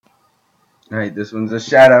Alright, this one's a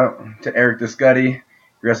shout out to Eric the Scuddy. He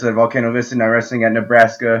wrestled at Volcano Vista, now wrestling at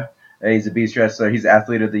Nebraska. Hey, he's a beast wrestler. He's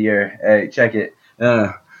athlete of the year. Hey, check it.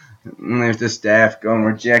 If the staff gonna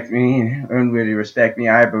reject me, don't really respect me,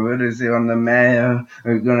 I put it on the mail.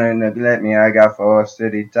 They're gonna neglect me. I got 4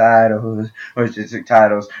 city titles,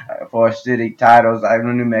 4 city titles. I'm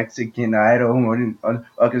a New Mexican idol. What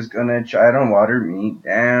motherfuckers gonna try to water me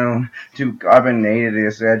down? Too carbonated,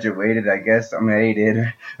 I graduated. I guess I'm hated.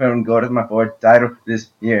 I'm gonna go to my 4th title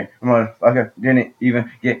this year. Motherfucker didn't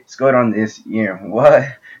even get scored on this year.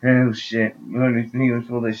 What? Oh shit, he was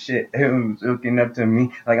full of shit. He was looking up to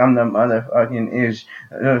me like I'm the motherfucking ish.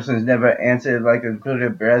 Since never answered like a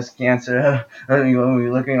good breast cancer.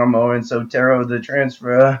 Looking, I'm more and so terror the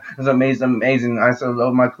transfer. It's amazing. I so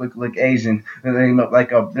love my quick look Asian. They look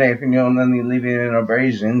like a black, and you'll only leave it in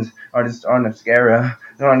abrasions. Artists on a scare.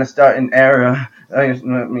 They're on a starting era. Just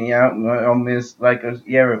let me out, I'll miss like a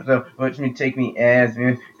year. So watch me take me ass,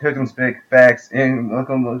 man. Cook them spec facts and look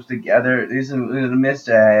them both together. These are the Mr.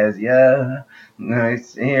 Ass, yeah.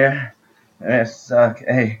 Nice here. That suck.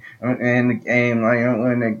 Hey, I'm in the game like I'm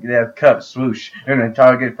gonna get that cup swoosh. And a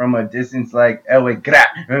target from a distance like Elway.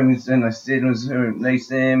 I'm in the cities, they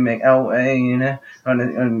say make Elway, you know, on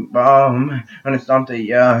the bomb, on the stomp the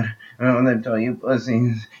yard. I'm gonna tell you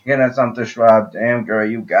pussies, you're not something Schwab. Damn girl,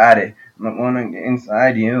 you got it. I wanna get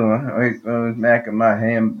inside you. Always goes back of my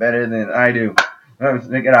hand better than I do. I was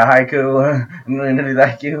thinking a haiku, and I really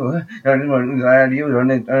like you. I just want inside you, and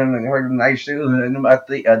then nice shoes, and about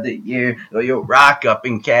the other year, so you'll rock up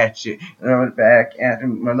and catch it. I was back at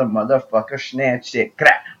motherfucker snatch it.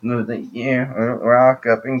 Crack! Another year, rock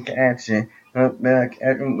up and catch it. Look back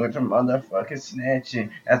at him with a motherfucker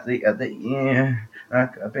snatching at the other year.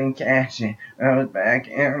 Rock up and catch it. I was back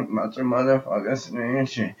and watch a motherfucker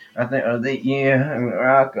snatching at the other year.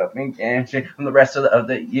 Rock up and catch it. And the rest of the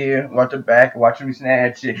other year, watch it back, watch me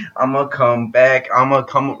snatch it. I'ma come back, I'ma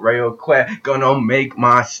come real quick. Gonna make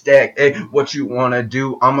my stack. Hey, what you wanna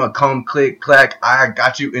do? I'ma come click clack. I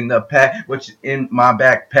got you in the pack. What's in my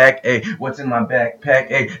backpack? Hey, what's in my backpack?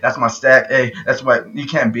 Hey, that's my stack. Hey, that's what you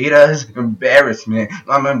can't beat us. Embarrassment.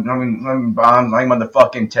 I'm bombs like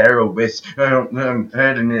motherfucking terrorists. I'm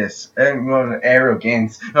hurting this.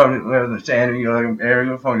 Arrogance. Understanding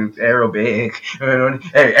Arabic.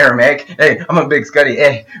 Hey, Aramaic. Hey, I'm a big scuddy.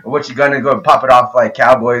 Hey, what you gonna go pop it off like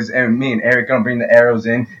cowboys? And me and Eric gonna bring the arrows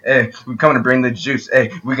in. Hey, we coming to bring the juice.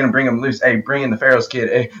 Hey, we gonna bring them loose. Hey, bring in the Pharaoh's kid.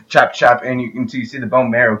 Hey, chop, and you can see the bone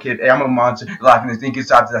marrow kid. Hey, I'm a monster. Locking this thing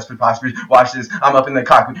stops. That's preposterous. Watch this. I'm up in the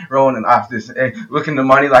cockpit, rolling and off this. Hey, looking the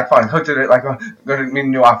money like fun. Hooked to it like gonna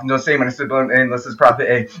mean new off. Don't say when I said hey, let's just profit.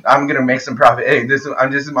 Hey, I'm gonna make some profit. Hey,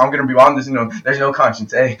 I'm gonna be on this. You know, there's no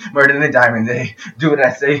conscience. Hey, murder in a diamond. Hey, do what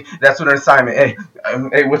I say. That's what an assignment. Hey,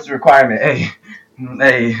 hey, what's the requirement? Hey,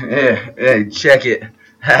 check it.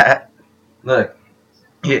 Look,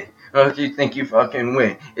 yeah. Oh, you think you fucking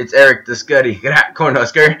win? It's Eric the Scuddy.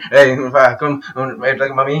 Cornhusker. Hey, if I come right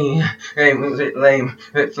like mommy. Hey, moves it lame.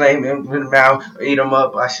 It flame in the mouth. Eat 'em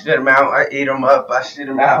up. I shit 'em out. I eat 'em up. I shit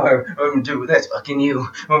 'em out. I'm do that's fucking you.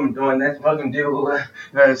 I'm doing that's fucking do.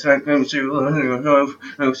 That's fucking true.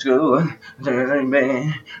 No school.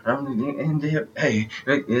 I'm in hey,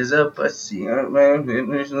 it is a pussy. I'm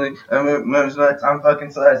fucking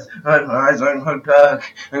sluts. I'm eyes on hook cock.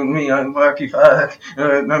 Me on Marky fuck.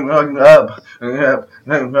 I'm up.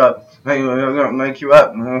 I'm gonna make you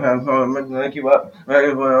up. I'm gonna make you up.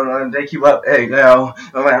 I'm gonna take you up. Hey, now,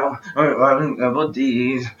 double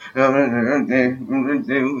D's. Double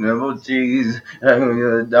G's.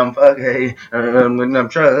 Dumb fuck. Hey, dumb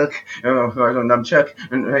truck. Dumb chuck.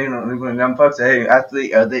 Dumb fucks. Hey,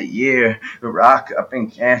 athlete of the year. Rock up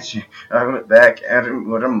and catch it. I went back at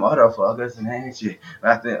him with a motherfuckers and hate you.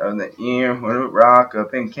 Athlete of the year. With a rock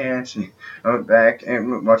up and catch it. I went back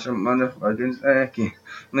and watch a motherfucking second.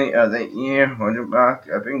 The other year, when the rock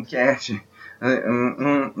up and catch it.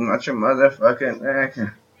 Watch a motherfucking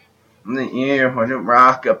second. The year, when the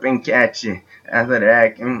rock up and catch it. After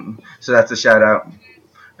that, so that's a shout out.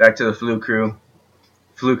 Back to the Flu Crew.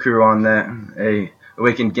 Flu Crew on that. Hey,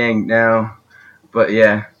 Awakened Gang now. But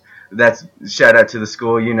yeah, that's shout out to the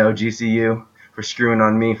school, you know, GCU. For screwing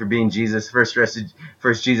on me, for being Jesus. First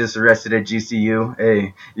Jesus arrested at GCU.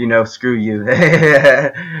 Hey, you know, screw you.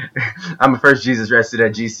 I'm the first Jesus arrested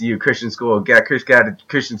at GCU, Christian school. Got a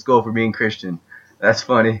Christian school for being Christian. That's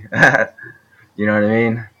funny. You know what I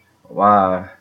mean? Wow.